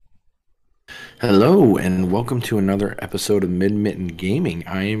Hello, and welcome to another episode of Mid-Mitten Gaming.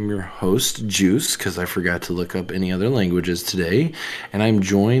 I am your host, Juice, because I forgot to look up any other languages today, and I'm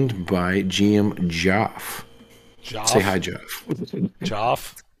joined by GM Joff. Say hi, Joff?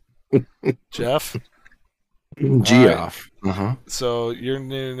 Jeff. Joff? Jeff? All right. Geoff. Uh-huh. So your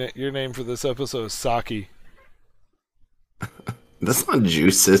name for this episode is Saki. That's not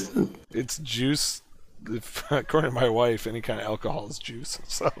juice, is it? It's juice. According to my wife, any kind of alcohol is juice.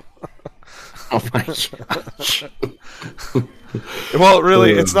 So, Oh my gosh. well,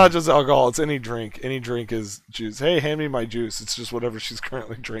 really, it's not just alcohol. It's any drink. Any drink is juice. Hey, hand me my juice. It's just whatever she's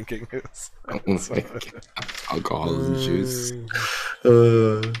currently drinking is. Oh my God. Alcohol is juice.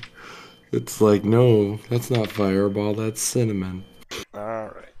 Uh, it's like, no, that's not Fireball, that's cinnamon. All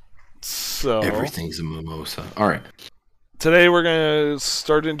right. So Everything's a mimosa. All right. today we're gonna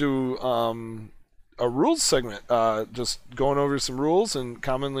start into a rules segment, just going over some rules and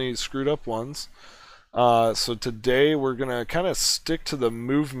commonly screwed up ones. So today we're gonna kind of stick to the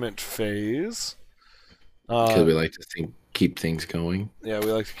movement phase. Because we like to keep things going. Yeah,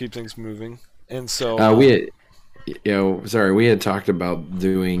 we like to keep things moving, and so We had talked about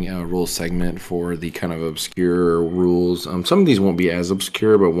doing a rule segment for the kind of obscure rules. Some of these won't be as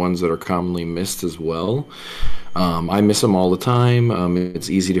obscure, but ones that are commonly missed as well. I miss them all the time. It's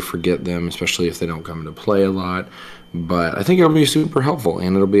easy to forget them, especially if they don't come into play a lot. But I think it'll be super helpful,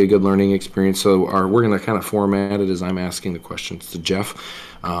 and it'll be a good learning experience. So we're going to kind of format it as I'm asking the questions to Jeff,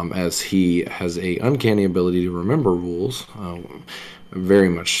 as he has a uncanny ability to remember rules, very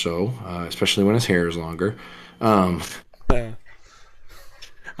much so, especially when his hair is longer. uh,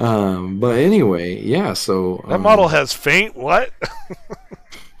 But anyway, yeah. So that model has faint. What?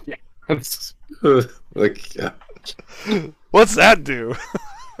 that's like, yeah. What's that do?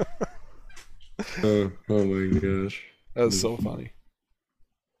 Oh my gosh. That's so funny.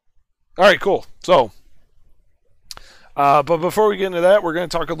 All right, cool. So, but before we get into that, we're going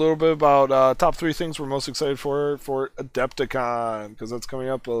to talk a little bit about top 3 things we're most excited for Adepticon, because that's coming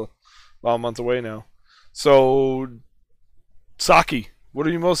up about a month away now. So, Saki, what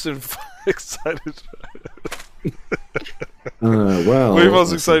are you most excited? Well, What are you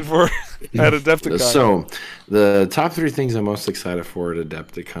most excited for at Adepticon? So, the top 3 things I'm most excited for at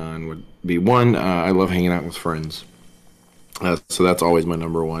Adepticon would be one, I love hanging out with friends. So that's always my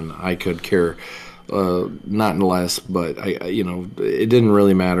number one. I could care not less, but it didn't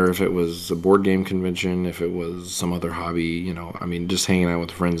really matter if it was a board game convention, if it was some other hobby. I mean, just hanging out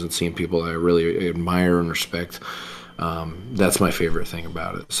with friends and seeing people I really admire and respect. That's my favorite thing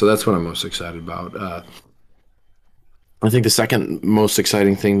about it. So that's what I'm most excited about. I think the second most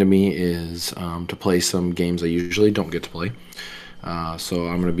exciting thing to me is to play some games I usually don't get to play. So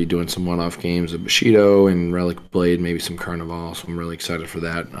I'm going to be doing some one-off games of Bushido and Relic Blade, maybe some Carnival. So I'm really excited for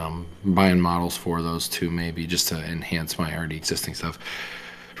that. Buying models for those two, maybe just to enhance my already existing stuff.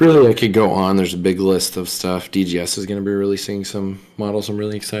 Really, I could go on. There's a big list of stuff. DGS is going to be releasing some models I'm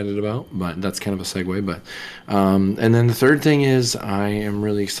really excited about, but that's kind of a segue. But and then the third thing is I am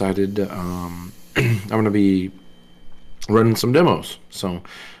really excited. I'm going to be running some demos, so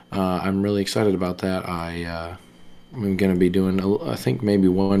I'm really excited about that. I'm going to be doing, I think, maybe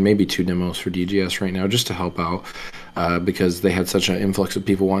 1, maybe 2 demos for DGS right now, just to help out, because they had such an influx of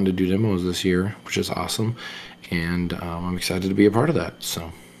people wanting to do demos this year, which is awesome, and I'm excited to be a part of that.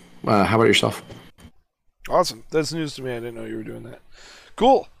 So, how about yourself? Awesome. That's news to me. I didn't know you were doing that.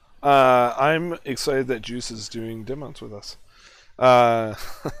 Cool. I'm excited that Juice is doing demos with us.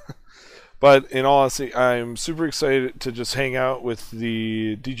 But in all honesty, I'm super excited to just hang out with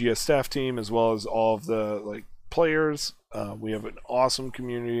the DGS staff team as well as all of the players. We have an awesome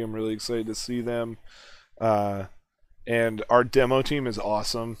community. I'm really excited to see them. And our demo team is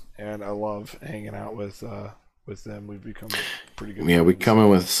awesome, and I love hanging out with them. We've become pretty good. Yeah, we come in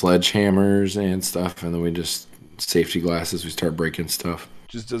with sledgehammers and stuff, and then we just safety glasses. We start breaking stuff.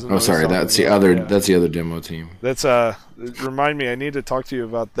 Just doesn't. Oh, sorry, that's the other. Yeah. That's the other demo team. That's remind me. I need to talk to you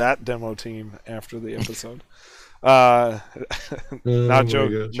about that demo team after the episode. Not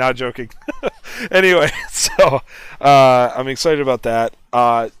joking. Anyway, so I'm excited about that.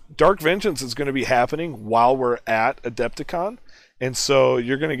 Dark Vengeance is going to be happening while we're at Adepticon, and so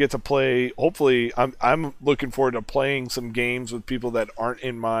you're going to get to play. Hopefully, I'm looking forward to playing some games with people that aren't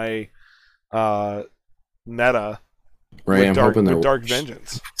in my meta. Right, I'm hoping with Dark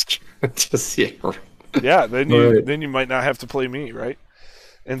Vengeance. Just yeah. Yeah, then you might not have to play me, right?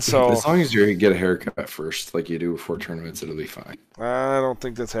 And so, as long as you get a haircut first, like you do before tournaments, it'll be fine. I don't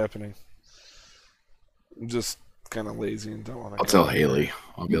think that's happening. I'm just kind of lazy and don't want to. I'll tell Haley.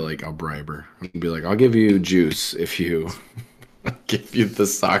 I'll be like, I'll bribe her. I'll be like, I'll give you juice if you give you the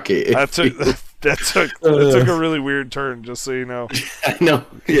sake. That took a really weird turn, just so you know. I know.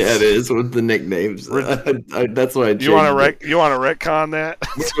 Yeah, it is with the nicknames. That's why I changed You want it. You want to retcon that?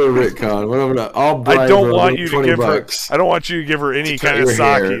 Let's go Rickcon. I'll bribe I don't her want with you to 20 give bucks her. I don't want you to give her any to cut kind of your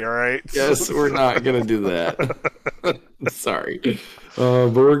sake. hair. All right. Yes, we're not gonna do that. Sorry,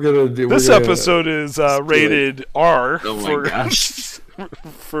 but we're gonna do. This episode is rated R Oh my for gosh.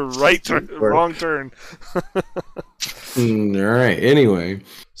 for wrong turn. All right. Anyway,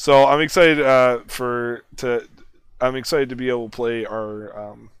 So I'm excited I'm excited to be able to play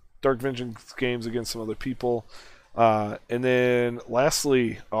our Dark Vengeance games against some other people. And then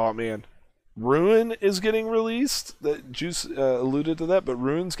lastly, oh man, Ruin is getting released. That Juice alluded to that, but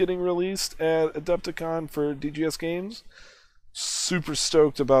Ruin's getting released at Adepticon for DGS games. Super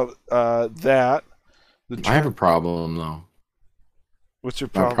stoked about that. I have a problem though. What's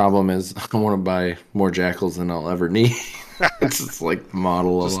your My problem? problem is I want to buy more jackals than I'll ever need. It's just like the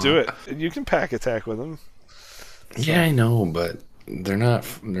model. Just do it. You can pack attack with them. Yeah, I know, but they're not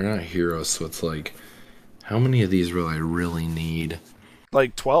heroes. So it's like, how many of these will I really need?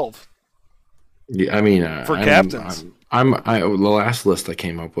 Like 12. Yeah, I mean, for captains. The last list I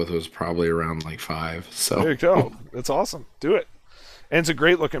came up with was probably around like 5. So there you go. That's awesome. Do it. And it's a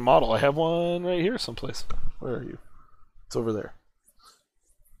great looking model. I have one right here someplace. Where are you? It's over there.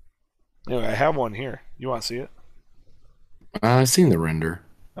 Anyway, I have one here. You want to see it? I've seen the render.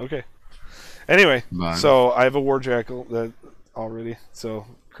 Okay. Anyway, But so I have a war jackal that already. So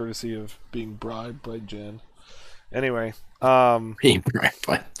courtesy of being bribed by Jen. Anyway, being bribed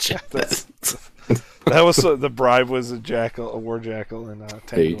by that was the bribe was a war jackal, and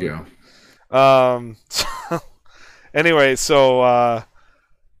there you go. So, anyway, so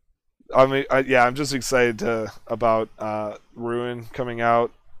I'm just excited about Ruin coming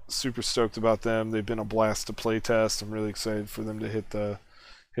out. Super stoked about them. They've been a blast to play test. I'm really excited for them to hit the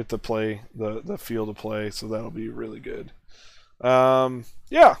field of play. So that'll be really good. Yeah,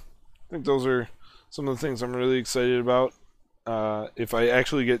 I think those are some of the things I'm really excited about. If I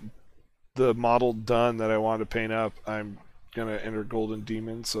actually get the model done that I want to paint up, I'm gonna enter Golden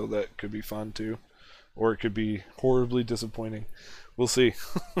Demon, so that could be fun too, or it could be horribly disappointing. We'll see.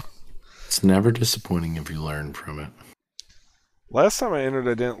 It's never disappointing if you learn from it. Last time I entered,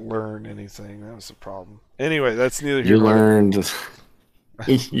 I didn't learn anything. That was the problem. Anyway, that's neither You here nor learned.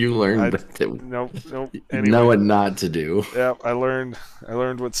 You learned nope. Anyway. Know what not to do. Yeah, I learned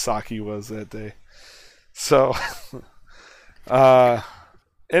what Saki was that day. So,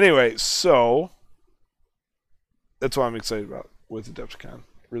 anyway, so that's what I'm excited about with Adepticon.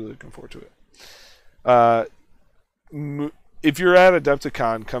 Really looking forward to it. If you're at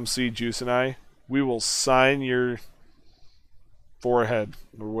Adepticon, come see Juice and I. We will sign your forehead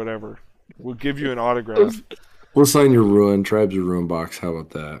or whatever. We'll give you an autograph. We'll sign your Ruin Tribes of Ruin box. How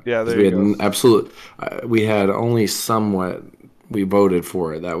about that? Yeah, there you go. We had only somewhat. We voted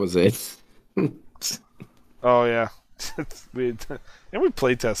for it. That was it. Oh yeah, and we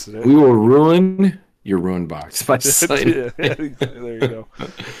play tested it. We will ruin your Ruin box by signing. There you go.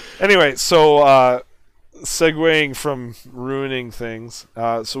 Anyway, so segueing from ruining things,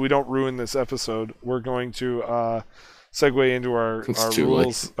 so we don't ruin this episode. We're going to segue into our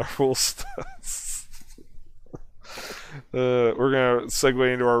rules. Our rules stuff. We're gonna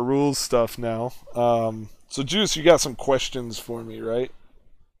segue into our rules stuff now. So Juice, you got some questions for me, right?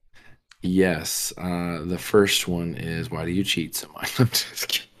 Yes. The first one is, why do you cheat so much? I'm just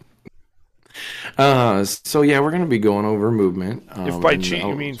kidding. So yeah, we're gonna be going over movement. If by cheat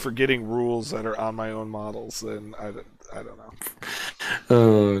you mean forgetting rules that are on my own models, then I don't know.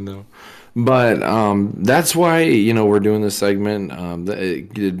 Oh no. But that's why, we're doing this segment.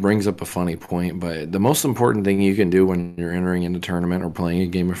 It brings up a funny point, but the most important thing you can do when you're entering into a tournament or playing a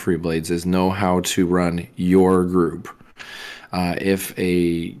game of Free Blades is know how to run your group. If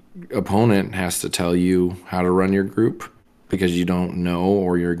a opponent has to tell you how to run your group because you don't know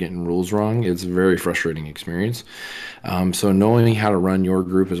or you're getting rules wrong, it's a very frustrating experience. So knowing how to run your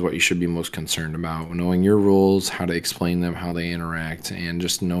group is what you should be most concerned about. Knowing your rules, how to explain them, how they interact, and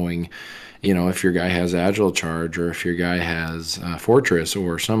just knowing, if your guy has Agile Charge or if your guy has Fortress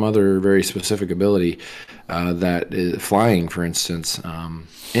or some other very specific ability that is flying, for instance.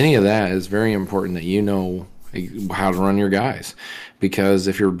 Any of that is very important that you know how to run your guys, because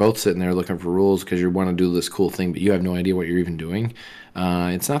if you're both sitting there looking for rules because you want to do this cool thing but you have no idea what you're even doing,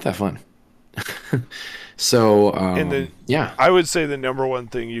 it's not that fun. So yeah, I would say the number one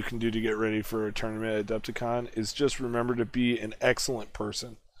thing you can do to get ready for a tournament at Adepticon is just remember to be an excellent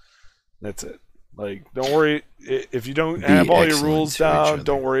person. That's it. Like, don't worry if you don't have all your rules down.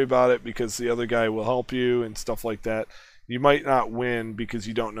 Don't worry about it because the other guy will help you and stuff like that. You might not win because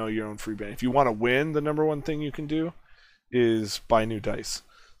you don't know your own free band. If you want to win, the number one thing you can do is buy new dice.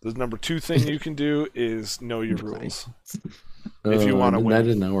 The number two thing you can do is know your rules. If you want to win. That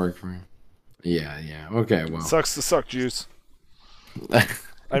did not work for me. Yeah. Okay, well. Sucks to suck, juice.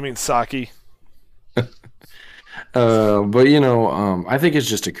 I mean, sake. But I think it's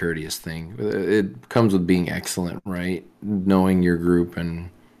just a courteous thing. It comes with being excellent, right? Knowing your group and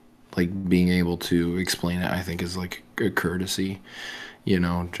like being able to explain it, I think is like a courtesy.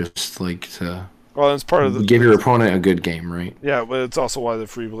 Just like to it's part of give your opponent a good game, right? Yeah, but it's also why the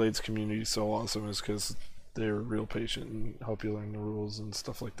Free Blades community is so awesome, is because they're real patient and help you learn the rules and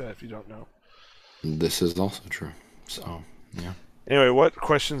stuff like that if you don't know. This is also true. So, yeah. Anyway, what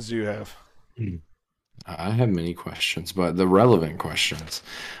questions do you have? I have many questions, but the relevant questions.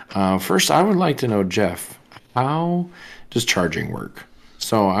 First, I would like to know, Jeff, how does charging work?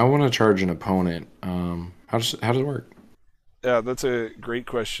 So I want to charge an opponent. How does it work? Yeah, that's a great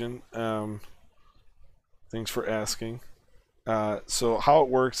question. Thanks for asking. So how it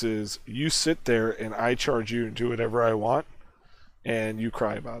works is you sit there and I charge you and do whatever I want, and you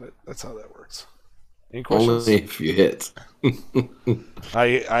cry about it. That's how that works. Any questions? Only if you hit.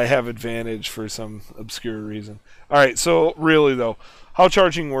 I have advantage for some obscure reason. All right, so really though, how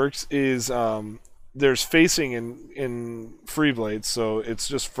charging works is there's facing in Free Blades, so it's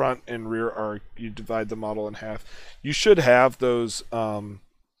just front and rear arc. You divide the model in half. You should have those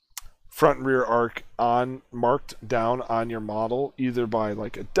front and rear arc marked down on your model, either by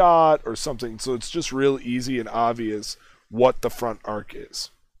like a dot or something, so it's just real easy and obvious what the front arc is.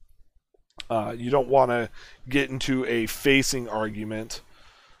 You don't want to get into a facing argument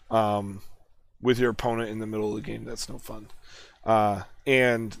with your opponent in the middle of the game. That's no fun.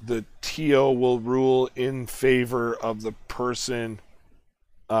 And the TO will rule in favor of the person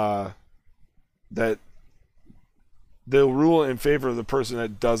that they'll rule in favor of the person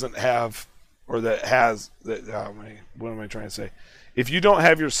that doesn't have, or that has that. What am I trying to say? If you don't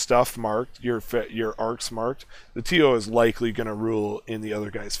have your stuff marked, your arcs marked, the TO is likely going to rule in the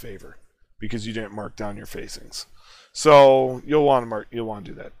other guy's favor because you didn't mark down your facings. So you'll want to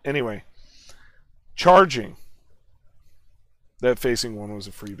do that. Anyway, charging. That facing one was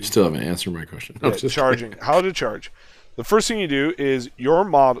a freebie. Still haven't answered my question. Yeah, charging. How to charge. The first thing you do is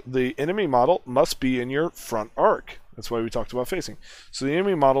the enemy model must be in your front arc. That's why we talked about facing. So the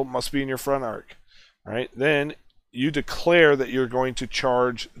enemy model must be in your front arc. All right. Then you declare that you're going to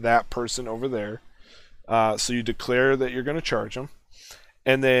charge that person over there. So you declare that you're going to charge them.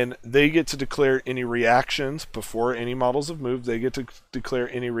 And then they get to declare any reactions before any models have moved. They get to declare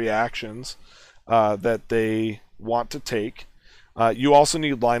any reactions that they want to take. You also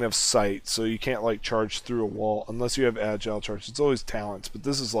need line of sight, so you can't like charge through a wall unless you have agile charge. It's always talents, but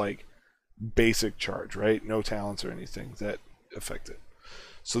this is like basic charge, right? No talents or anything that affect it.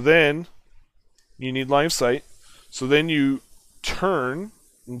 So then you need line of sight. So then you turn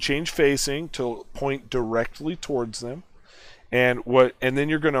and change facing to point directly towards them. And then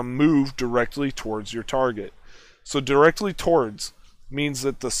you're going to move directly towards your target. So directly towards means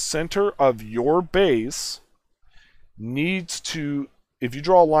that the center of your base needs to, if you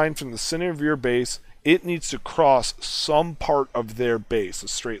draw a line from the center of your base, it needs to cross some part of their base, a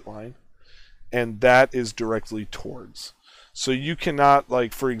straight line, and that is directly towards. So you cannot,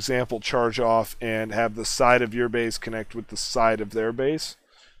 like, for example, charge off and have the side of your base connect with the side of their base,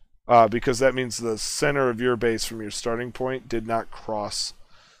 because that means the center of your base from your starting point did not cross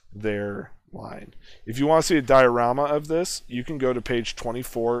their line. If you want to see a diorama of this, you can go to page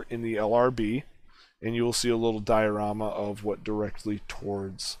 24 in the LRB, and you will see a little diorama of what directly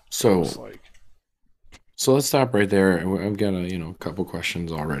towards looks like. So let's stop right there. I've got a couple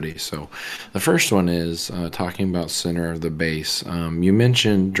questions already. So the first one is talking about center of the base. You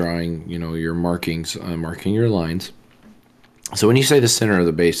mentioned drawing your markings, marking your lines. So when you say the center of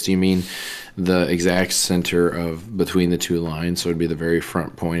the base, do you mean the exact center of between the two lines? So it'd be the very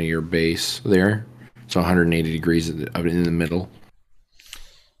front point of your base there. So 180 degrees in the middle.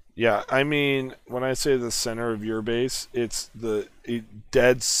 Yeah, I mean, when I say the center of your base, it's the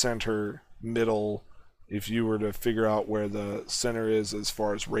dead center middle. If you were to figure out where the center is as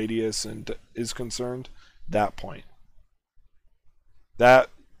far as radius and is concerned, that point. The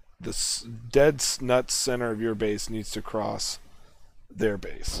dead nut center of your base needs to cross their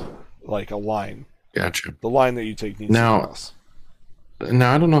base, like a line. Gotcha. The line that you take needs to cross.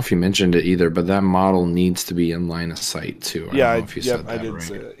 Now, I don't know if you mentioned it either, but that model needs to be in line of sight too. I don't know if you said that, I did right?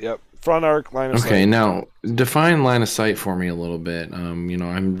 say that. Yep. Front arc, line of sight. Okay, now define line of sight for me a little bit.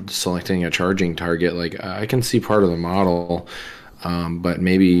 I'm selecting a charging target. Like I can see part of the model, but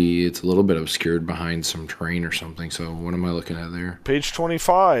maybe it's a little bit obscured behind some terrain or something. So what am I looking at there? Page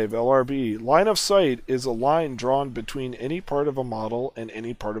 25, LRB. Line of sight is a line drawn between any part of a model and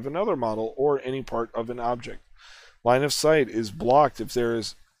any part of another model or any part of an object. Line of sight is blocked if there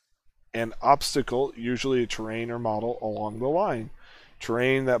is an obstacle, usually a terrain or model, along the line.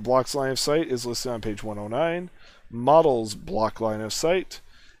 Terrain that blocks line of sight is listed on page 109. Models block line of sight.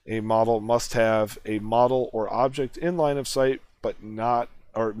 A model must have a model or object in line of sight, but not,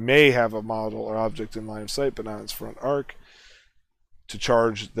 or may have a model or object in line of sight, but not its front arc. To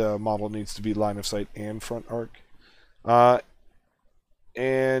charge, the model needs to be line of sight and front arc.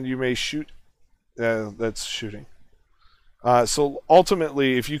 And you may shoot. That's shooting. So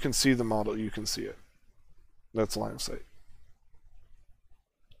ultimately, if you can see the model, you can see it. That's line of sight.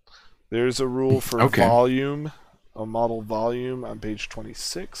 There's a rule for volume, a model volume on page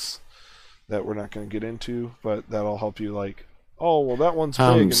 26 that we're not going to get into, but that'll help you like, oh, well, that one's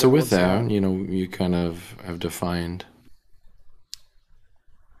big. So with that, you know, you kind of have defined.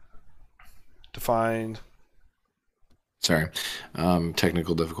 Sorry,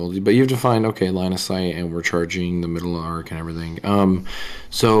 technical difficulty, but you've defined, okay, line of sight, and we're charging the middle arc and everything.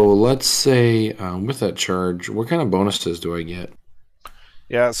 So let's say with that charge, what kind of bonuses do I get?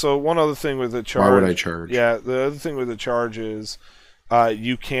 Yeah, so one other thing with the charge. Why would I charge? Yeah, the other thing with the charge is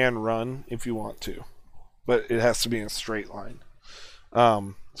you can run if you want to, but it has to be in a straight line.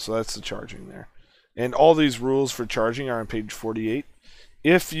 So that's the charging there. And all these rules for charging are on page 48.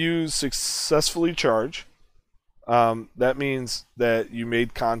 If you successfully charge, that means that you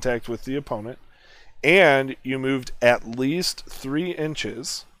made contact with the opponent and you moved at least 3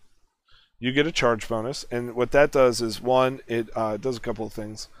 inches. You get a charge bonus, and what that does is, one, it does a couple of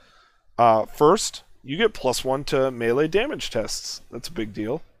things. First, you get +1 to melee damage tests. That's a big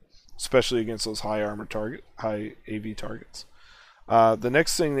deal, especially against those high armor target, high AV targets. The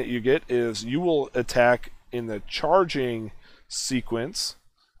next thing that you get is you will attack in the charging sequence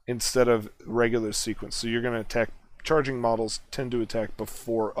instead of regular sequence. So you're going to attack. Charging models tend to attack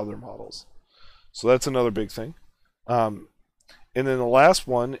before other models. So that's another big thing. And then the last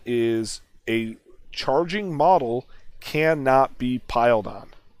one is a charging model cannot be piled on.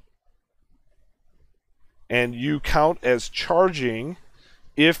 And you count as charging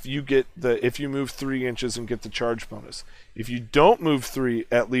if you move 3 inches and get the charge bonus. If you don't move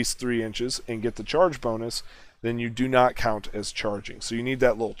at least 3 inches and get the charge bonus, then you do not count as charging. So you need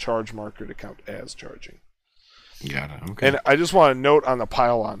that little charge marker to count as charging. Got it. Okay. And I just want to note on the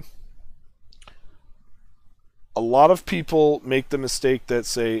pile-on. A lot of people make the mistake that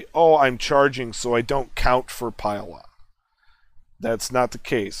say, oh, I'm charging, so I don't count for pile-on. That's not the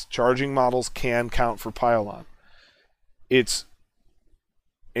case. Charging models can count for pile-on. It's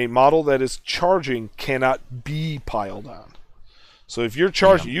a model that is charging cannot be piled on. So if you're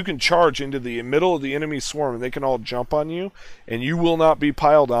charging, you can charge into the middle of the enemy swarm and they can all jump on you, and you will not be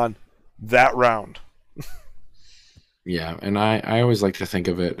piled on that round. Yeah, and I always like to think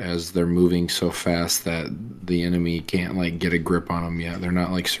of it as they're moving so fast that the enemy can't like get a grip on them yet. They're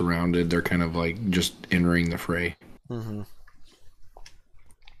not like surrounded. They're kind of like just entering the fray. Mm-hmm.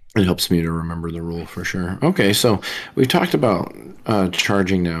 It helps me to remember the rule for sure. Okay, so we've talked about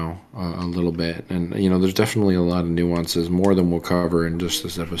charging now a little bit, and you know there's definitely a lot of nuances, more than we'll cover in just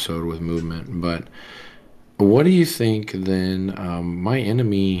this episode with movement. But what do you think then? My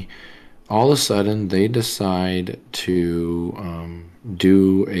enemy, all of a sudden, they decide to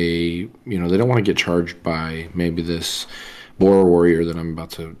do a, you know, they don't want to get charged by maybe this Boar Warrior that I'm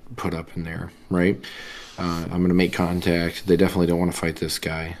about to put up in there, right? I'm going to make contact. They definitely don't want to fight this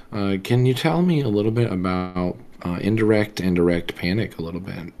guy. Can you tell me a little bit about indirect and direct panic a little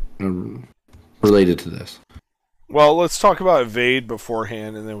bit related to this? Well, let's talk about evade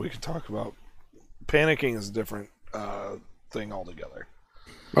beforehand, and then we can talk about panicking is a different thing altogether.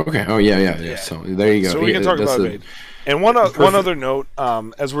 Okay. Oh, yeah. So there you go. So we can talk about evade. And one other note,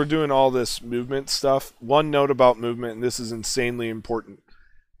 as we're doing all this movement stuff, one note about movement, and this is insanely important.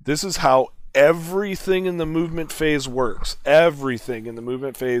 This is how everything in the movement phase works. Everything in the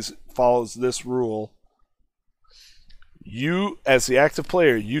movement phase follows this rule. You, as the active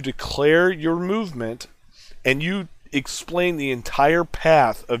player, you declare your movement, and you explain the entire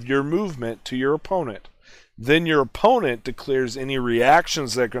path of your movement to your opponent. Then your opponent declares any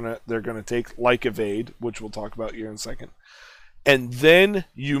reactions they're gonna take, like evade, which we'll talk about here in a second. And then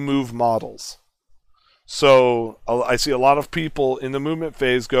you move models. So I see a lot of people in the movement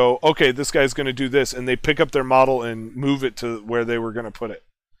phase go, okay, this guy's going to do this, and they pick up their model and move it to where they were going to put it.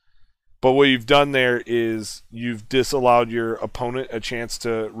 But what you've done there is you've disallowed your opponent a chance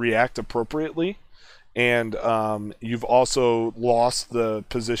to react appropriately, and you've also lost the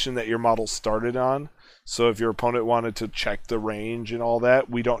position that your model started on. So if your opponent wanted to check the range and all that,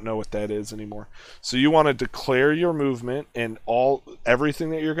 we don't know what that is anymore. So you want to declare your movement and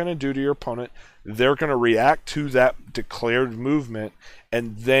everything that you're going to do to your opponent. They're going to react to that declared movement,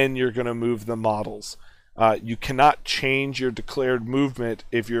 and then you're going to move the models. You cannot change your declared movement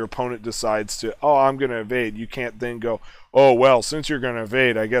if your opponent decides to, oh, I'm going to evade. You can't then go, oh, well, since you're going to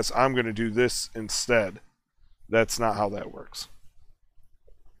evade, I guess I'm going to do this instead. That's not how that works.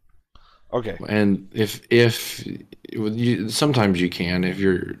 Okay. And if sometimes you can, if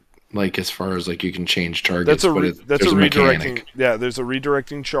you're like, as far as like you can change targets, there's a redirecting. mechanic. Yeah, there's a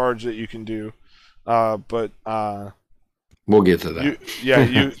redirecting charge that you can do, but we'll get to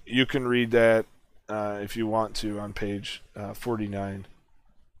that. You can read that if you want to on page 49,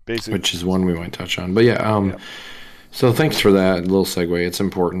 basically, which is one we might touch on. But yeah. So thanks for that little segue. It's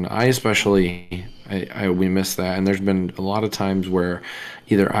important. I especially, we miss that, and there's been a lot of times where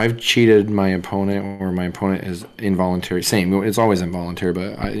either I've cheated my opponent or my opponent is involuntary. Same, it's always involuntary,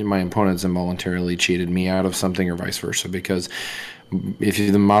 but my opponent's involuntarily cheated me out of something, or vice versa. Because if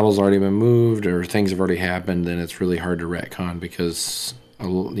the model's already been moved or things have already happened, then it's really hard to retcon because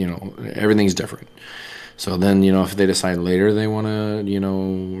everything's different. So then, if they decide later they want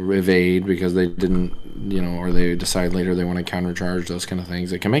to, evade because they didn't, or they decide later they want to countercharge, those kind of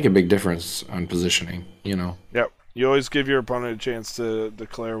things, it can make a big difference on positioning, Yep. You always give your opponent a chance to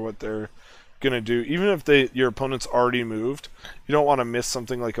declare what they're going to do. Even if your opponent's already moved, you don't want to miss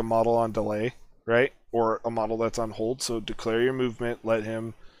something like a model on delay, right? Or a model that's on hold. So declare your movement, let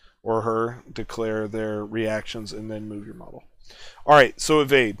him or her declare their reactions, and then move your model. All right, so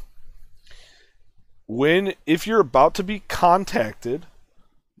evade. If you're about to be contacted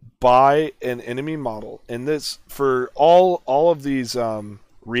by an enemy model, and this for all of these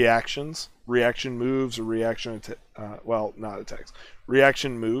reaction moves or reaction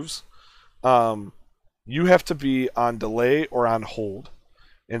moves, you have to be on delay or on hold.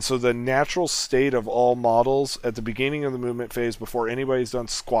 And so the natural state of all models at the beginning of the movement phase before anybody's done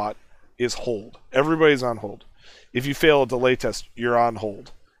squat is hold. Everybody's on hold. If you fail a delay test, you're on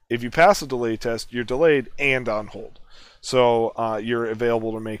hold. If you pass a delay test, you're delayed and on hold. So you're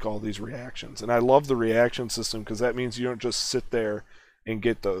available to make all these reactions. And I love the reaction system because that means you don't just sit there and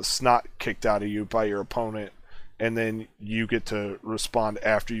get the snot kicked out of you by your opponent, and then you get to respond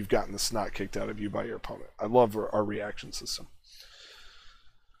after you've gotten the snot kicked out of you by your opponent. I love our reaction system.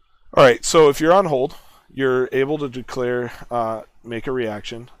 All right, so if you're on hold, you're able to declare, make a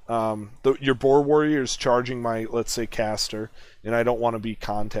reaction. Your boar warrior is charging my, let's say, caster, and I don't want to be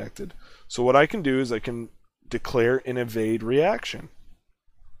contacted. So what I can do is I can declare an evade reaction.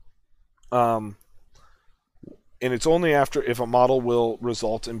 And it's only after if a model will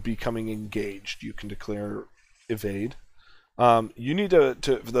result in becoming engaged, you can declare evade. You need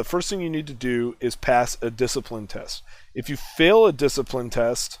the first thing you need to do is pass a discipline test. If you fail a discipline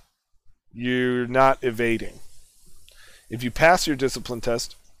test, you're not evading. If you pass your discipline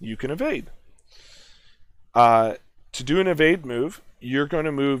test, you can evade. To do an evade move, you're going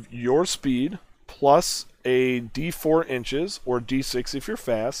to move your speed plus a d4 inches, or d6 if you're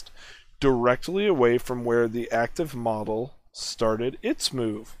fast, directly away from where the active model started its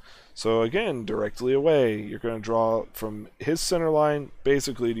move. So again, directly away. You're going to draw from his center line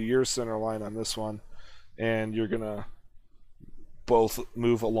basically to your center line on this one, and you're going to both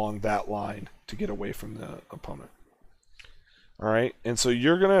move along that line to get away from the opponent. Alright, and so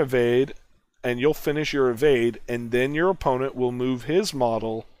you're going to evade, and you'll finish your evade, and then your opponent will move his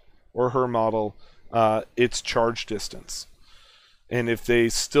model or her model its charge distance. And if they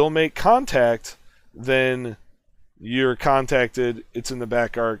still make contact, then you're contacted, it's in the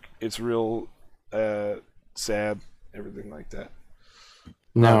back arc, it's real sad, everything like that.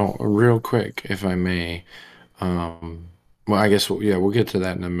 Now, real quick, if I may, well, I guess, we'll get to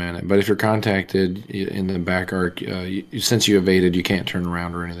that in a minute. But if you're contacted in the back arc, since you evaded, you can't turn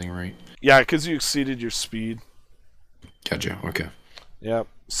around or anything, right? Yeah, because you exceeded your speed. Gotcha. Okay. Yep.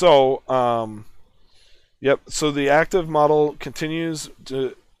 So, So the active model continues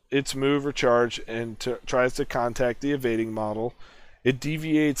to its move or charge and tries to contact the evading model. It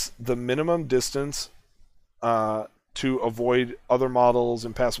deviates the minimum distance to avoid other models,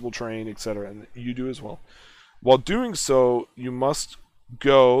 impassable terrain, etc. And you do as well. While doing so, you must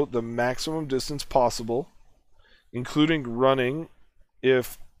go the maximum distance possible, including running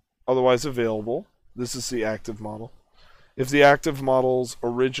if otherwise available. This is the active model. If the active model's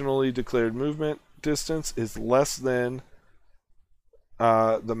originally declared movement distance is less than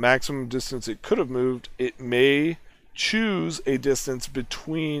the maximum distance it could have moved, it may choose a distance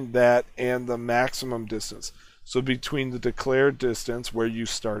between that and the maximum distance. So between the declared distance where you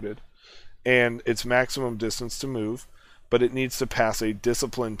started and its maximum distance to move, but it needs to pass a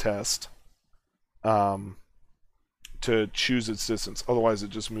discipline test to choose its distance. Otherwise, it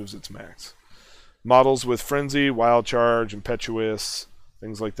just moves its max. Models with Frenzy, Wild Charge, Impetuous,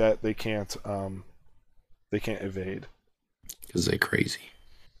 things like that, they can't evade. Because they're crazy.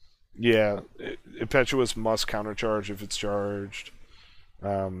 Yeah, Impetuous must countercharge if it's charged.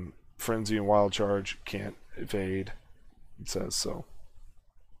 Frenzy and Wild Charge can't evade. It says so.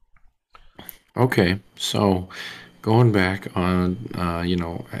 Okay, so going back on, I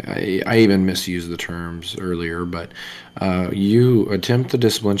even misused the terms earlier, but you attempt the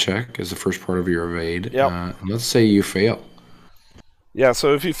discipline check as the first part of your evade. Yep. Let's say you fail. Yeah,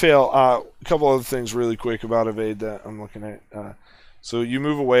 so if you fail, a couple other things really quick about evade that I'm looking at. So you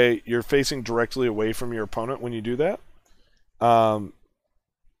move away, you're facing directly away from your opponent when you do that.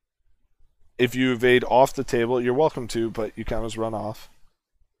 If you evade off the table, you're welcome to, but you kind of run off.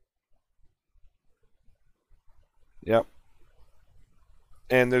 Yep.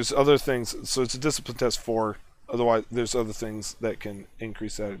 And there's other things, so it's a discipline test 4. Otherwise, there's other things that can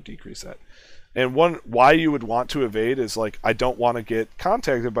increase that or decrease that. And why you would want to evade is like, I don't want to get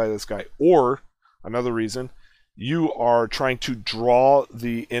contacted by this guy. Or, another reason, you are trying to draw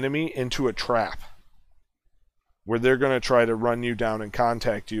the enemy into a trap where they're going to try to run you down and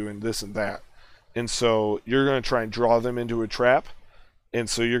contact you and this and that. And so you're going to try and draw them into a trap. And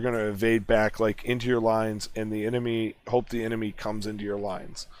so you're going to evade back like into your lines, and the enemy, hope the enemy comes into your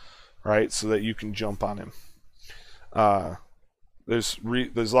lines, right? So that you can jump on him. There's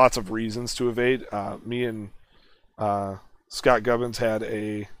lots of reasons to evade. Me and Scott Gubbins had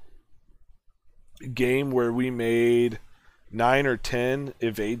a game where we made 9 or 10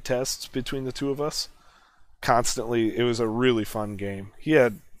 evade tests between the two of us. Constantly, it was a really fun game. He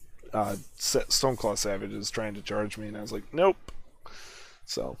had Stoneclaw Savages trying to charge me, and I was like, nope.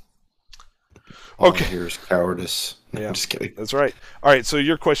 So, okay. Here's cowardice. Yeah, I'm just kidding. That's right. All right. So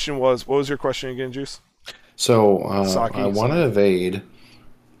your question was, what was your question again, Juice? So I want to evade,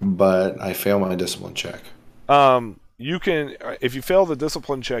 but I fail my discipline check. You can, if you fail the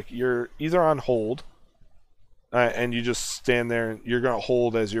discipline check, you're either on hold, and you just stand there and you're going to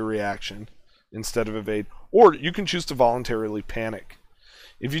hold as your reaction instead of evade, or you can choose to voluntarily panic.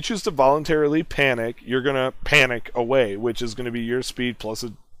 If you choose to voluntarily panic, you're going to panic away, which is going to be your speed plus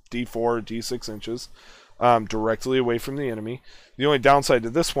a d4 or d6 inches directly away from the enemy. The only downside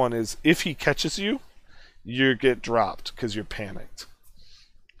to this one is if he catches you, you get dropped because you're panicked.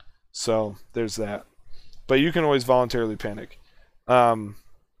 So there's that. But you can always voluntarily panic.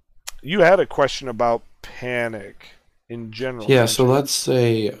 You had a question about panic in general. Yeah, so let's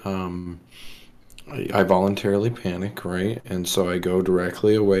say I voluntarily panic, right? And so I go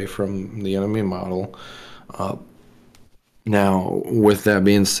directly away from the enemy model. Now, with that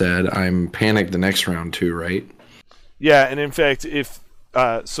being said, I'm panicked the next round too, right? Yeah, and in fact, if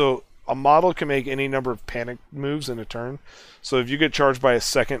so, a model can make any number of panic moves in a turn. So if you get charged by a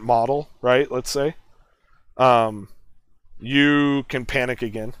second model, right? Let's say, you can panic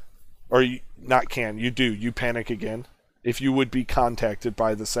again, or you panic again if you would be contacted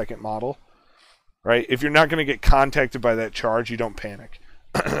by the second model. Right? If you're not going to get contacted by that charge, you don't panic.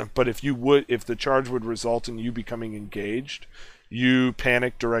 But if the charge would result in you becoming engaged, you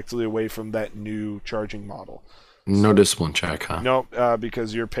panic directly away from that new charging model. No discipline check, huh? No,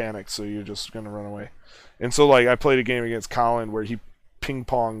 because you're panicked, so you're just going to run away. And so, like, I played a game against Colin where he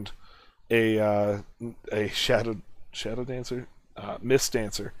ping-ponged a shadow dancer, mist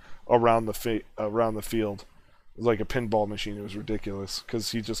dancer around the field. Like a pinball machine. It was ridiculous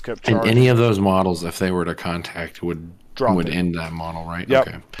because he just kept charging. And any of those models, if they were to contact, would end that model, right? Yep.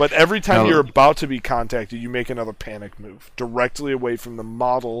 Okay. But every time you're about to be contacted, you make another panic move directly away from the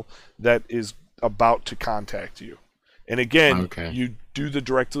model that is about to contact you. And again, you do the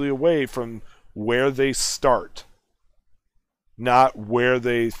directly away from where they start, not where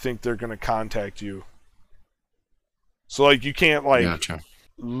they think they're going to contact you. So, like, you can't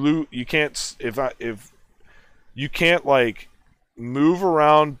you can't like move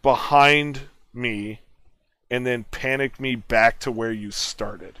around behind me and then panic me back to where you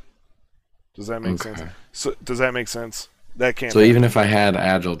started. Does that make sense? So does that make sense? That can't. So even if I had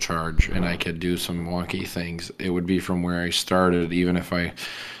agile charge and I could do some wonky things, it would be from where I started, even if I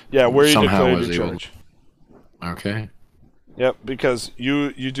where you somehow declared was your able. charge. Okay. Yep, because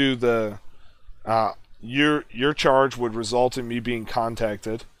you do the your charge would result in me being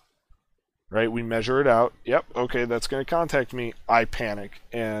contacted. right? We measure it out. Yep, okay, that's going to contact me. I panic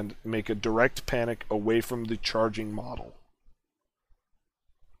and make a direct panic away from the charging model.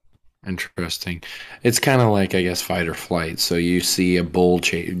 Interesting. It's kind of like, I guess, fight or flight. So you see a bull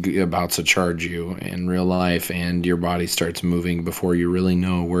about to charge you in real life, and your body starts moving before you really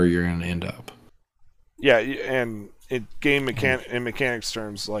know where you're going to end up. Yeah, and in in mechanics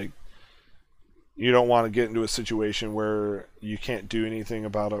terms, like, you don't want to get into a situation where you can't do anything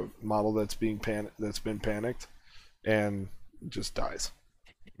about a model that's been panicked and just dies.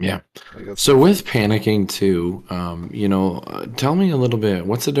 Yeah. So with panicking too, tell me a little bit.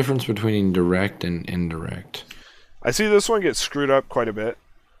 What's the difference between direct and indirect? I see this one get screwed up quite a bit.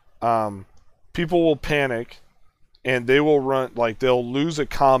 People will panic, and they will run, like, they'll lose a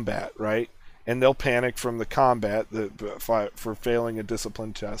combat, right? And they'll panic from the combat for failing a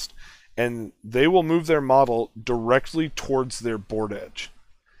discipline test, and they will move their model directly towards their board edge,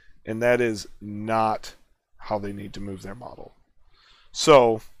 and that is not how they need to move their model.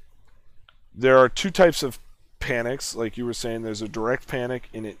 So there are two types of panics, like you were saying. There's a direct panic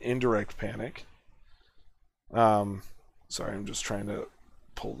and an indirect panic. Sorry, I'm just trying to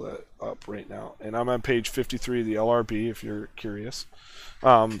pull that up right now, and I'm on page 53 of the LRB if you're curious.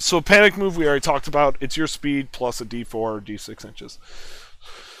 So panic move we already talked about. It's your speed plus a d4 or d6 inches.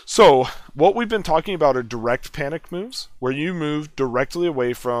 So what we've been talking about are direct panic moves, where you move directly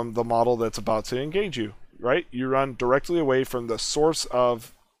away from the model that's about to engage you, right? You run directly away from the source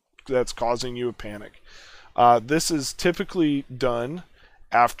of that's causing you a panic. This is typically done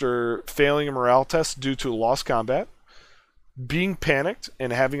after failing a morale test due to lost combat, being panicked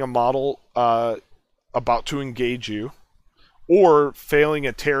and having a model about to engage you, or failing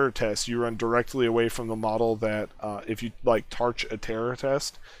a terror test. You run directly away from the model that, if you like torch a terror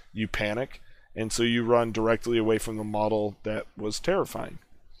test, you panic, and so you run directly away from the model that was terrifying.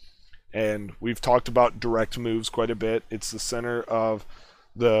 And we've talked about direct moves quite a bit. It's the center of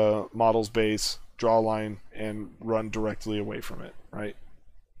the model's base, draw a line, and run directly away from it, right?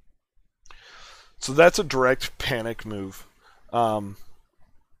 So that's a direct panic move. You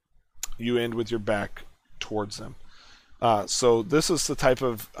end with your back towards them. So this is the type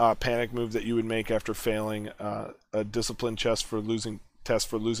of panic move that you would make after failing a discipline test for losing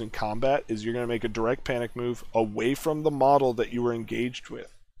combat. Is you're going to make a direct panic move away from the model that you were engaged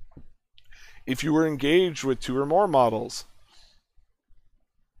with. If you were engaged with two or more models,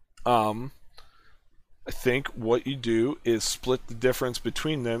 I think what you do is split the difference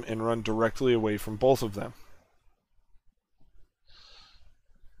between them and run directly away from both of them.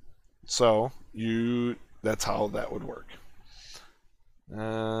 So that's how that would work.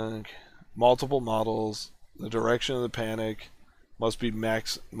 Multiple models. The direction of the panic must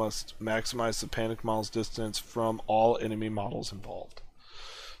maximize the panic model's distance from all enemy models involved.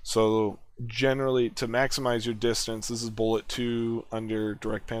 So generally, to maximize your distance, this is bullet 2 under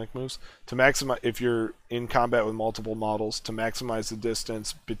direct panic moves. To maximize, if you're in combat with multiple models, to maximize the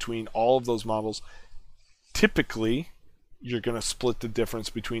distance between all of those models, typically you're going to split the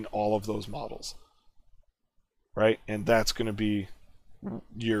difference between all of those models, right? And that's going to be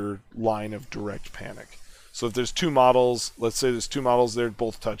your line of direct panic. So if there's two models, let's say there's two models, they're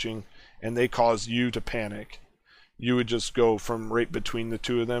both touching, and they cause you to panic, you would just go from right between the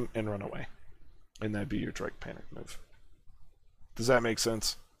two of them and run away. And that'd be your direct panic move. Does that make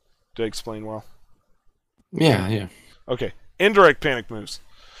sense? Did I explain well? Yeah. Okay, indirect panic moves.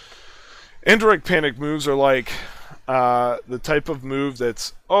 Indirect panic moves are like the type of move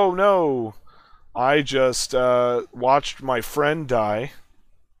that's, oh no, I just watched my friend die.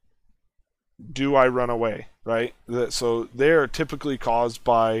 Do I run away? Right? So they're typically caused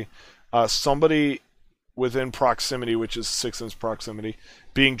by somebody within proximity, which is 6 inch proximity,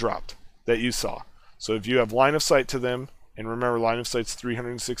 being dropped that you saw. So if you have line of sight to them, and remember line of sight's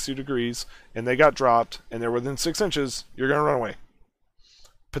 360 degrees, and they got dropped, and they're within 6 inches, you're going to run away.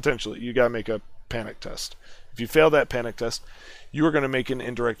 Potentially. You got to make a panic test. If you fail that panic test, you are going to make an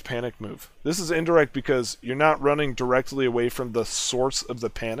indirect panic move. This is indirect because you're not running directly away from the source of the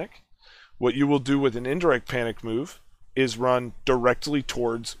panic. What you will do with an indirect panic move is run directly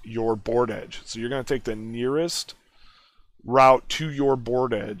towards your board edge. So you're going to take the nearest route to your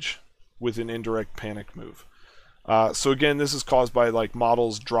board edge with an indirect panic move. So again, this is caused by like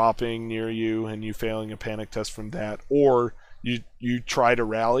models dropping near you and you failing a panic test from that, or you try to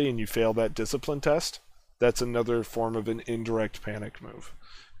rally and you fail that discipline test. That's another form of an indirect panic move.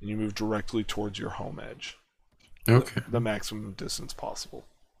 And you move directly towards your home edge. Okay. The maximum distance possible.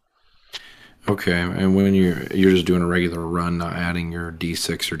 Okay, and when you're just doing a regular run, not adding your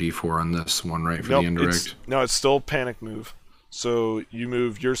D6 or D4 on this one, right, for the indirect? No, it's still a panic move. So you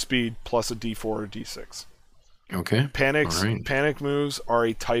move your speed plus a d4 or d6. Okay. Panic moves are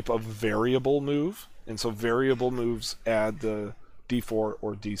a type of variable move, and so variable moves add the d4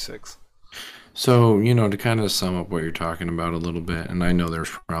 or d6. So, to kind of sum up what you're talking about a little bit, and I know there's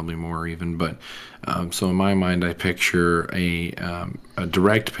probably more even, but so in my mind, I picture a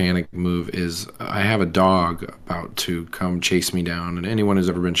direct panic move is I have a dog about to come chase me down, and anyone who's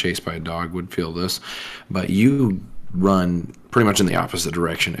ever been chased by a dog would feel this, but you run pretty much in the opposite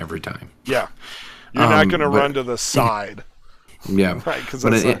direction every time. Yeah. You're not going to run to the side. Yeah. Right, because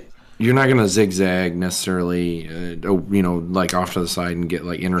you're not going to zigzag necessarily, like off to the side and get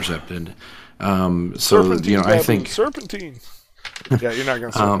like intercepted. I think serpentine. Yeah, you're not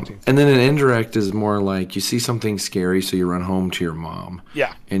going to serpentine. And then an indirect is more like you see something scary, so you run home to your mom.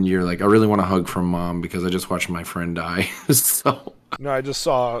 Yeah. And you're like, I really want a hug from mom because I just watched my friend die. So. No, I just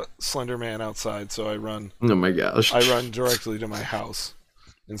saw Slender Man outside, so I run. Oh my gosh. I run directly to my house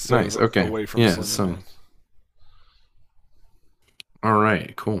instead nice. of Okay. away from Slender Man. All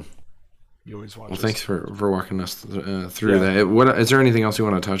right. Cool. You always watch. Well, thanks for walking us through that. What is there anything else you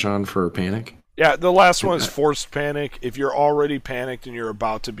want to touch on for panic? Yeah, the last one is forced panic. If you're already panicked and you're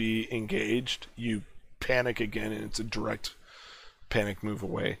about to be engaged, you panic again, and it's a direct panic move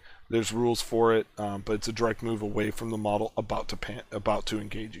away. There's rules for it, but it's a direct move away from the model about to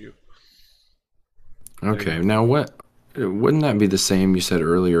engage you. Okay. Now, wouldn't that be the same you said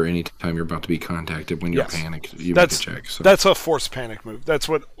earlier? Anytime you're about to be contacted, when you're panicked, you make a check. So. That's a forced panic move. That's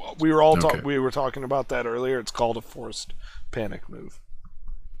what we were all we were talking about that earlier. It's called a forced panic move.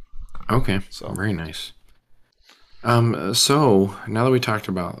 Okay. So very nice. So now that we talked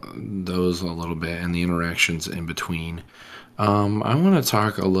about those a little bit and the interactions in between, I want to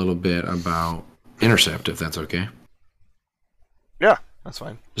talk a little bit about intercept, if that's okay. Yeah. That's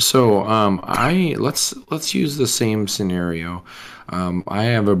fine. So, let's use the same scenario. I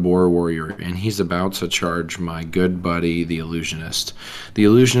have a boar warrior, and he's about to charge my good buddy, the illusionist. The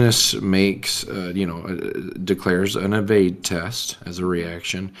illusionist makes, declares an evade test as a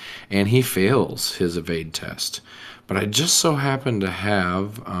reaction, and he fails his evade test. But I just so happen to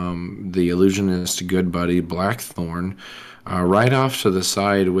have the illusionist good buddy, Blackthorn, right off to the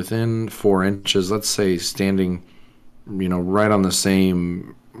side within 4 inches. Let's say standing. Right on the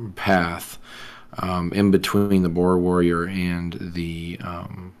same path, in between the boar warrior and the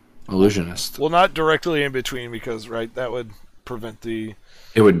illusionist. Well, not directly in between because that would prevent the.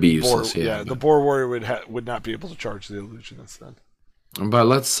 It would be useless. The boar warrior would not be able to charge the illusionist then. But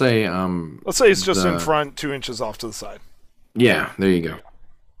let's say it's just in front, 2 inches off to the side. Yeah, there you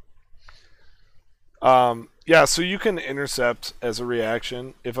go. Yeah, so you can intercept as a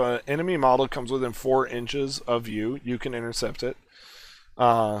reaction. If an enemy model comes within 4 inches of you, you can intercept it.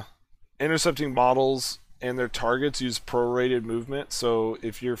 Intercepting models and their targets use prorated movement. So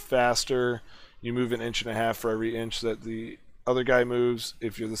if you're faster, you move 1.5 inches for every inch that the other guy moves.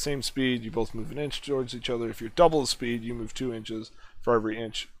 If you're the same speed, you both move 1 inch towards each other. If you're double the speed, you move 2 inches for every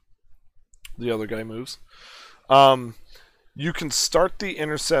inch the other guy moves. You can start the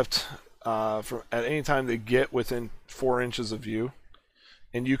intercept at any time they get within 4 inches of you,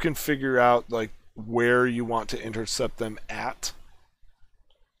 and you can figure out where you want to intercept them at,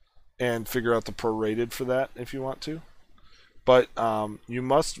 and figure out the prorated for that if you want to. But you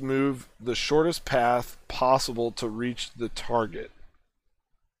must move the shortest path possible to reach the target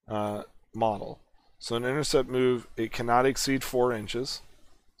model. So an intercept move, it cannot exceed 4 inches.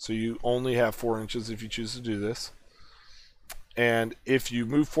 So you only have 4 inches if you choose to do this. And if you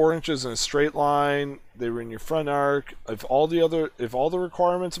move 4 inches in a straight line, they were in your front arc. If all the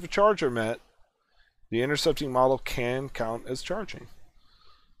requirements of a charge are met, the intercepting model can count as charging.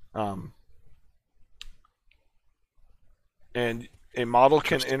 And a model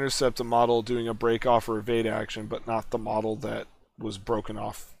can intercept a model doing a break off or evade action, but not the model that was broken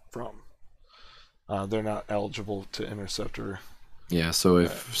off from. They're not eligible to intercept or. Yeah, so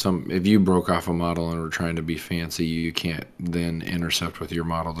if you broke off a model and were trying to be fancy, you can't then intercept with your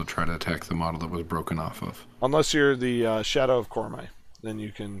model to try to attack the model that was broken off of. Unless you're the Shadow of Kormai, then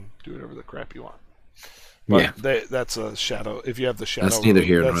you can do whatever the crap you want. But that's a shadow. If you have the shadow, that's neither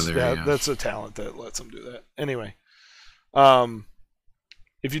here nor there. Yeah, that's a talent that lets them do that. Anyway,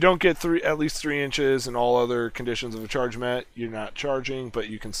 if you don't get at least 3 inches and all other conditions of a charge met, you're not charging, but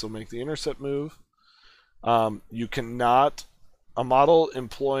you can still make the intercept move. You cannot. A model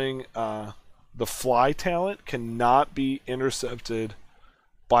employing the fly talent cannot be intercepted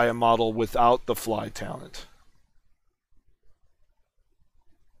by a model without the fly talent.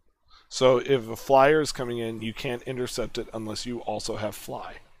 So if a flyer is coming in, you can't intercept it unless you also have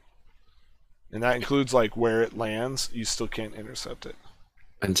fly. and that includes like where it lands. You still can't intercept it.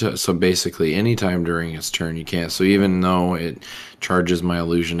 So basically, anytime during its turn, you can't. So even though it charges my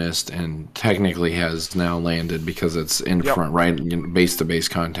illusionist and technically has now landed because it's in front, right, base to base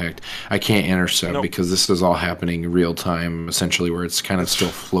contact, I can't intercept because this is all happening real time, essentially, where it's kind of still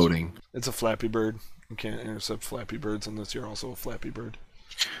floating. It's a Flappy Bird. You can't intercept Flappy Birds unless you're also a Flappy Bird.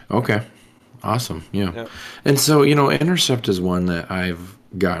 Okay, awesome, yeah. And so intercept is one that I've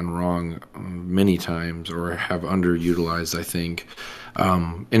gotten wrong many times or have underutilized, I think.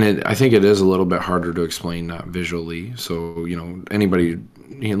 And I think it is a little bit harder to explain, not visually. So, anybody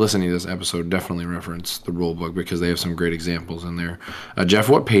listening to this episode, definitely reference the rule book because they have some great examples in there. Jeff,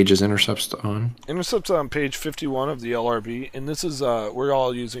 what page is Intercepts on? Intercepts on page 51 of the LRB, and this is, we're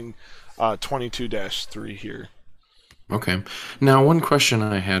all using 22-3 here. Okay. Now, one question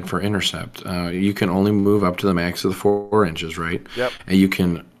I had for Intercept, you can only move up to the max of the 4 inches, right? Yep. And you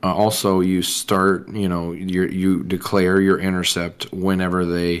can you start, you declare your Intercept whenever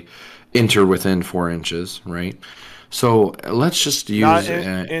they enter within 4 inches, right? So let's just use... Not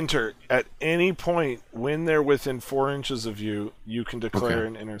enter. At any point when they're within 4 inches of you, you can declare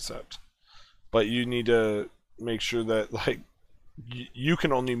an Intercept. But you need to make sure that, like, you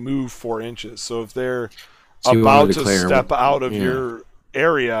can only move 4 inches. So if they're... about to step out of your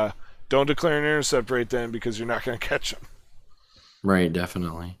area, don't declare an intercept right then because you're not going to catch them. Right,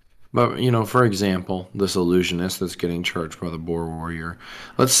 definitely. But, for example, this illusionist that's getting charged by the Boar Warrior,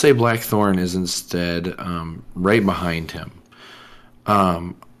 let's say Blackthorn is instead right behind him.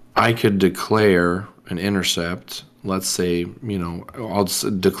 I could declare an intercept. Let's say, I'll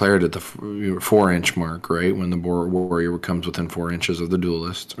declare it at the 4-inch mark, right? When the Boar Warrior comes within 4 inches of the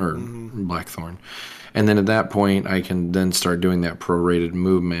duelist, or Blackthorn. And then at that point, I can then start doing that prorated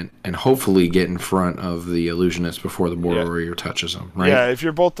movement and hopefully get in front of the illusionist before the Boar Warrior touches him, right? Yeah, if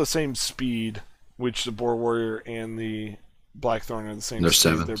you're both the same speed, which the Boar Warrior and the Blackthorn are the same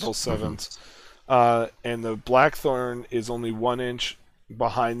speed. They're both 7s. And the Blackthorn is only 1 inch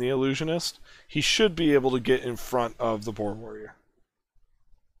behind the illusionist. He should be able to get in front of the Boar Warrior.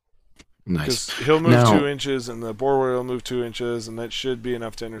 Nice. Because he'll move 2 inches and the Boar Warrior will move 2 inches, and that should be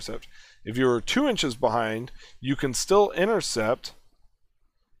enough to intercept. If you're 2 inches behind, you can still intercept,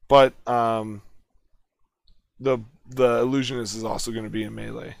 but the illusionist is also going to be in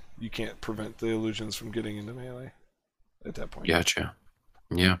melee. You can't prevent the illusions from getting into melee at that point. Gotcha.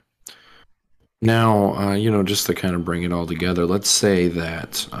 Yeah. Now, just to kind of bring it all together, let's say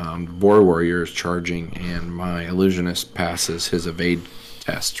that Boar Warrior is charging and my illusionist passes his evade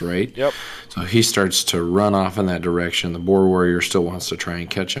test, right? Yep. So he starts to run off in that direction. The Boar Warrior still wants to try and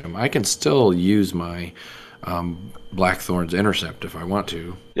catch him. I can still use my Blackthorn's intercept if I want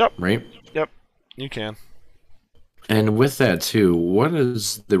to. Yep. Right? Yep. You can. And with that too, what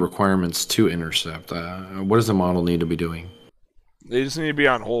is the requirements to intercept? What does the model need to be doing? They just need to be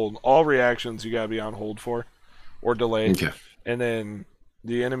on hold. All reactions you gotta be on hold for, or delayed. Okay. And then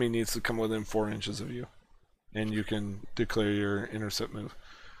the enemy needs to come within 4 inches of you, and you can declare your intercept move.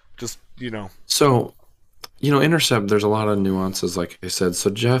 Just So, intercept. There's a lot of nuances, like I said. So,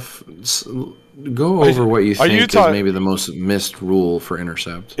 Jeff, go over what you think is maybe the most missed rule for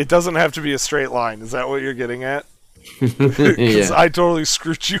intercept. It doesn't have to be a straight line. Is that what you're getting at? Because I totally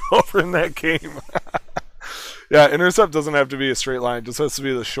screwed you over in that game. Yeah, intercept doesn't have to be a straight line. It just has to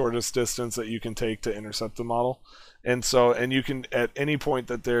be the shortest distance that you can take to intercept the model. And you can, at any point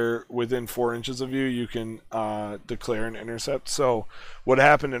that they're within 4 inches of you, you can declare an intercept. So what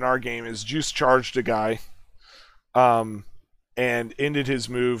happened in our game is Juice charged a guy and ended his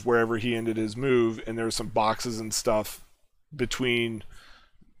move wherever he ended his move, and there were some boxes and stuff between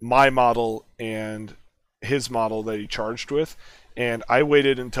my model and his model that he charged with. And I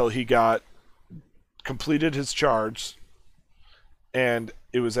waited until he completed his charge, and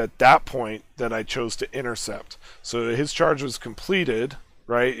it was at that point that I chose to intercept. So his charge was completed,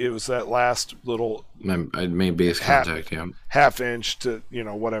 right? It was that last little... I made base contact, half inch to,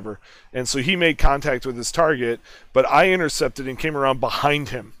 whatever. And so he made contact with his target, but I intercepted and came around behind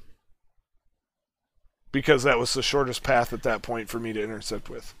him because that was the shortest path at that point for me to intercept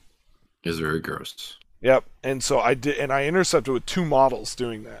with. Is very gross. Yep. And so I did, and I intercepted with 2 models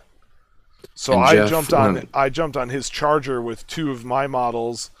doing that. So I jumped on his charger with 2 of my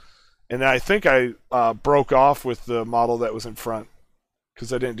models, and I think I broke off with the model that was in front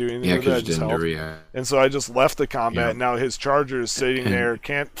because I didn't do anything with it. I just held. And so I just left the combat. Yeah. Now his charger is sitting there,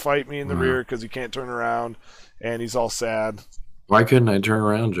 can't fight me in the rear because he can't turn around, and he's all sad. Why couldn't I turn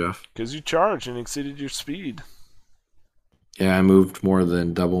around, Jeff? Because you charged and exceeded your speed. Yeah, I moved more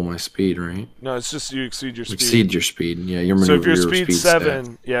than double my speed, right? No, it's just you exceed your speed. Exceed your speed. Yeah, So if you're your speed speed stat.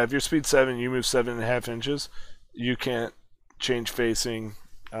 7, yeah, if you're speed 7, you move 7.5 inches. You can't change facing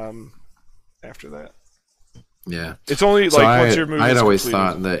um, after that. Yeah. It's only So like once your move I'd is always completed.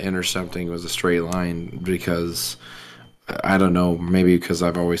 thought that intercepting was a straight line because I don't know, maybe because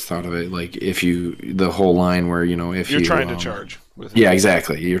I've always thought of it like if you the whole line where if You're you trying to charge with it. yeah,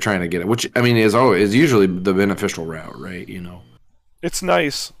 exactly, you're trying to get it, which I mean is usually the beneficial route, right? It's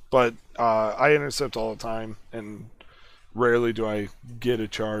nice, but I intercept all the time, and rarely do I get a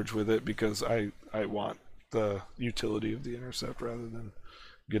charge with it because I want the utility of the intercept rather than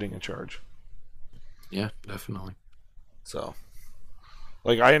getting a charge. Yeah, definitely. So,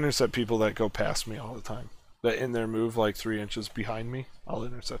 like, I intercept people that go past me all the time. That in their move, like 3 inches behind me, I'll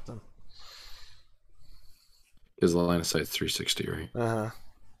intercept them. Because the line of sight's 360, right? Uh huh.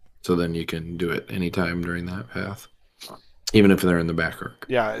 So then you can do it anytime during that path, even if they're in the back arc.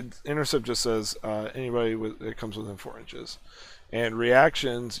 Yeah, intercept just says anybody that comes within 4 inches. And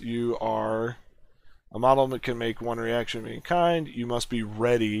reactions, you are a model that can make one reaction of any kind. You must be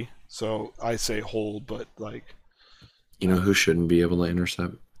ready. So I say hold, but like You know who shouldn't be able to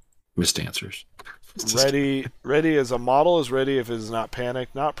intercept? Misdancers. ready as a model is ready if it is not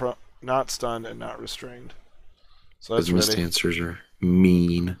panicked, not stunned, and not restrained. So Because that's ready. misdancers are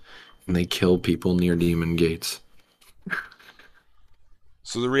mean and they kill people near demon gates.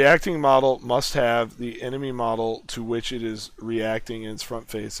 So the reacting model must have the enemy model to which it is reacting in its front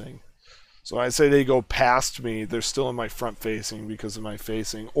facing. So I say they go past me, they're still in my front facing because of my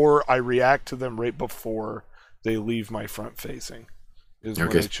facing, or I react to them right before they leave my front facing. Is when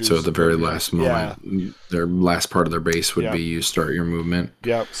Okay, I choose so at the the very react. last Yeah, moment, their last part of their base would yeah, be you start your movement.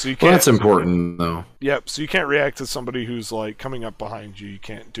 yeah. So you Well, can't. that's important though. Yep. So you can't react to somebody who's like coming up behind you. You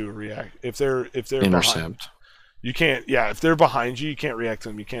can't do a react if they're behind. Intercept. You can't. Yeah, if they're behind you, you can't react to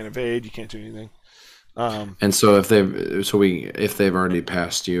them. You can't evade. You can't do anything. And so if they've already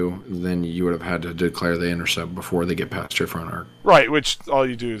passed you, then you would have had to declare the intercept before they get past your front arc. Right. Which all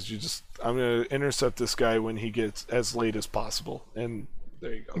you do is I'm gonna intercept this guy when he gets as late as possible, and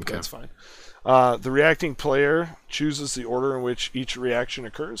there you go. Okay. That's fine. The reacting player chooses the order in which each reaction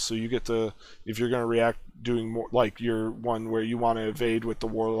occurs. So you get to, if you're going to react doing more, like your one where you want to evade with the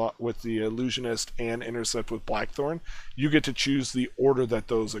warlock, with the illusionist, and intercept with Blackthorn, you get to choose the order that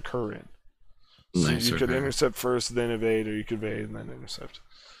those occur in. So Nice. you could Okay. intercept first, then evade, or you could evade and then intercept.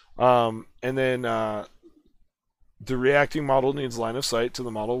 And then the reacting model needs line of sight to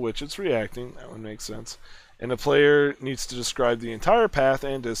the model which it's reacting. That one makes sense. And the player needs to describe the entire path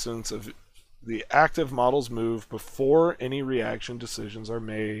and distance of the active model's move before any reaction decisions are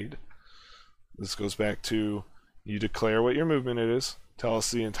made. This goes back to you declare what your movement is, tell us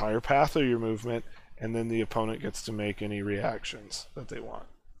the entire path of your movement, and then the opponent gets to make any reactions that they want.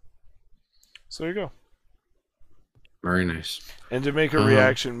 So there you go. Very nice. And to make a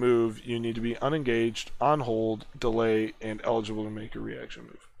reaction move, you need to be unengaged, on hold, delay, and eligible to make a reaction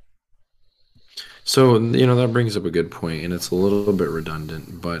move. So that brings up a good point, and it's a little bit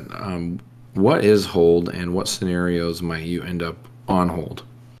redundant. But what is hold, and what scenarios might you end up on hold?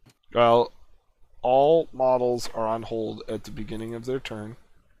 Well, all models are on hold at the beginning of their turn.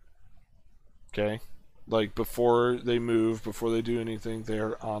 Okay? Like before they move, before they do anything,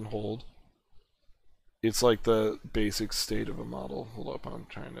 they're on hold. It's like the basic state of a model. Hold up, I'm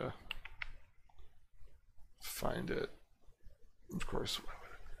trying to find it. Of course.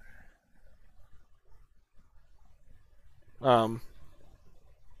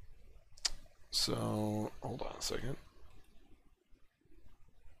 So hold on a second.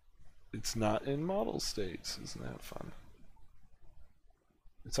 It's not in model states. Isn't that fun?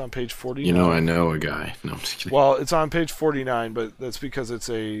 It's on page 49. I know a guy. No, I'm just kidding. Well, it's on page 49, but that's because it's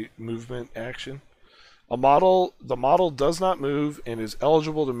a movement action. The model does not move and is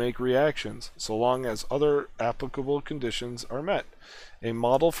eligible to make reactions so long as other applicable conditions are met. A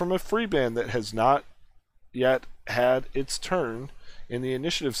model from a free band that has not yet had its turn in the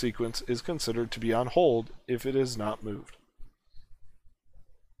initiative sequence is considered to be on hold if it is not moved.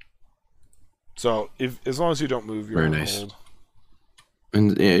 So, as long as you don't move, you're Very on nice. hold.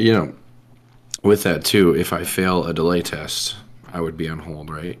 And with that too, if I fail a delay test, I would be on hold,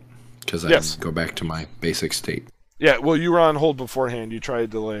 right? Because Yes. I go back to my basic state. Yeah, well, you were on hold beforehand. You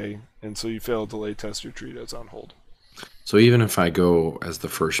tried delay, and so you failed delay test. You're treated as on hold. So even if I go as the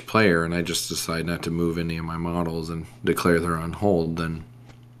first player and I just decide not to move any of my models and declare they're on hold, then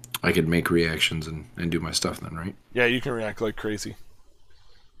I could make reactions and do my stuff then, right? Yeah, you can react like crazy.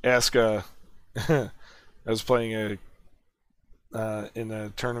 Ask I was playing in a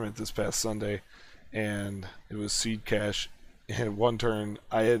tournament this past Sunday, and it was Seed Cash, And one turn,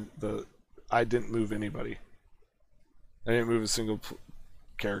 I didn't move anybody. I didn't move a single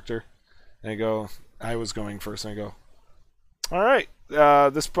character. And I was going first, and I go, all right,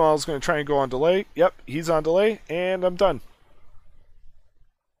 this ball's going to try and go on delay. Yep, he's on delay, and I'm done.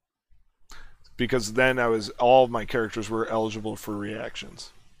 Because then all of my characters were eligible for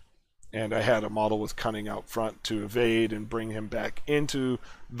reactions. And I had a model with cunning out front to evade and bring him back into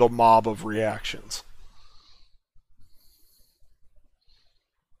the mob of reactions.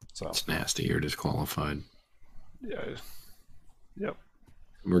 So it's nasty. You're disqualified. Yeah. Yep.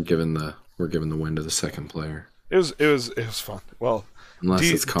 We're giving the win to the second player. It was fun. Well, unless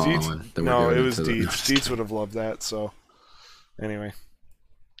it's Colin. No, it was Dietz. Dietz would have loved that. So anyway,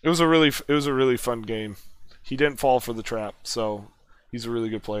 it was a really fun game. He didn't fall for the trap, so he's a really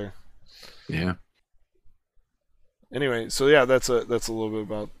good player. Yeah. Anyway, so yeah, that's a little bit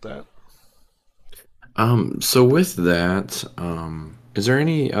about that. So with that, is there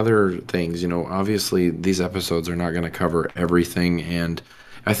any other things? Obviously these episodes are not going to cover everything, and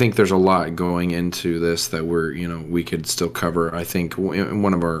I think there's a lot going into this that we could still cover. I think in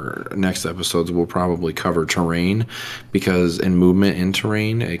one of our next episodes we'll probably cover terrain, because in movement in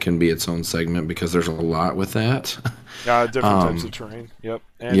terrain it can be its own segment because there's a lot with that. Different types of terrain. Yep.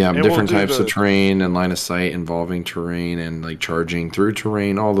 And different types of terrain and line of sight involving terrain and like charging through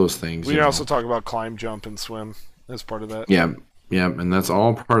terrain, all those things. We can also talk about climb, jump, and swim as part of that. Yeah, and that's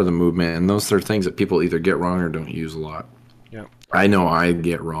all part of the movement, and those are things that people either get wrong or don't use a lot. Yeah. I know I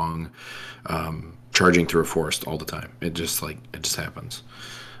get wrong charging through a forest all the time. It just happens.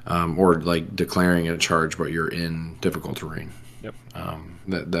 Or like declaring a charge but you're in difficult terrain. Yep.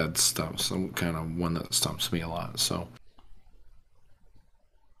 That stumps. Some kind of one that stumps me a lot. So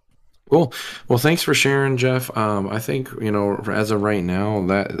cool. Well, thanks for sharing, Jeff. I think, as of right now,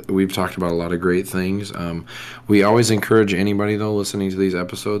 that we've talked about a lot of great things. We always encourage anybody, though, listening to these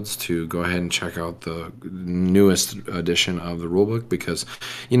episodes to go ahead and check out the newest edition of the rulebook, because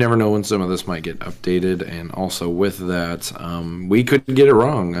you never know when some of this might get updated. And also with that, we could get it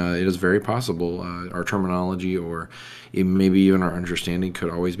wrong. It is very possible. Our terminology or maybe even our understanding could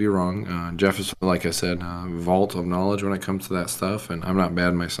always be wrong. Jeff is, like I said, a vault of knowledge when it comes to that stuff, and I'm not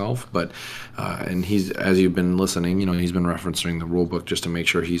bad myself, but and he's, as you've been listening, he's been referencing the rule book just to make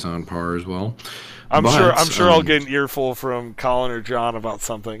sure he's on par as well. I'm sure I'll get an earful from Colin or John about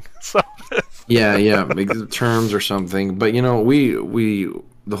something. So yeah, terms or something. But we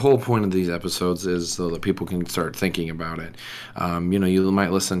the whole point of these episodes is so that people can start thinking about it. You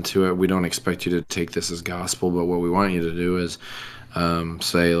might listen to it. We don't expect you to take this as gospel, but what we want you to do is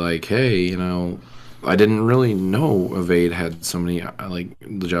say like, hey, I didn't really know evade had so many, like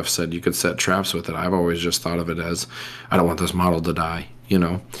Jeff said, you could set traps with it. I've always just thought of it as, I don't want this model to die,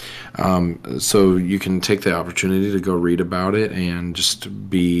 So you can take the opportunity to go read about it and just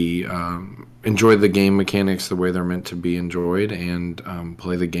enjoy the game mechanics the way they're meant to be enjoyed, and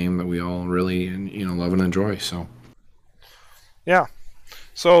play the game that we all really love and enjoy. So yeah.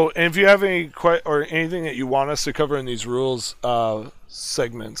 So, and if you have any or anything that you want us to cover in these rules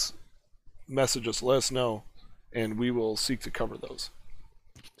segments, message us, let us know, and we will seek to cover those.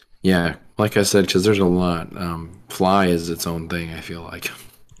 Yeah, like I said, because there's a lot. Fly is its own thing, I feel like.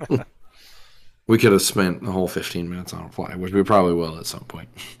 We could have spent the whole 15 minutes on Fly, which we probably will at some point.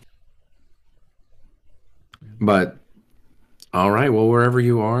 But, all right, well, wherever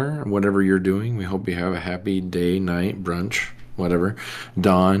you are, whatever you're doing, we hope you have a happy day, night, brunch, whatever,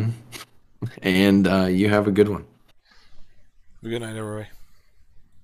 dawn, and you have a good one. Good night, everybody.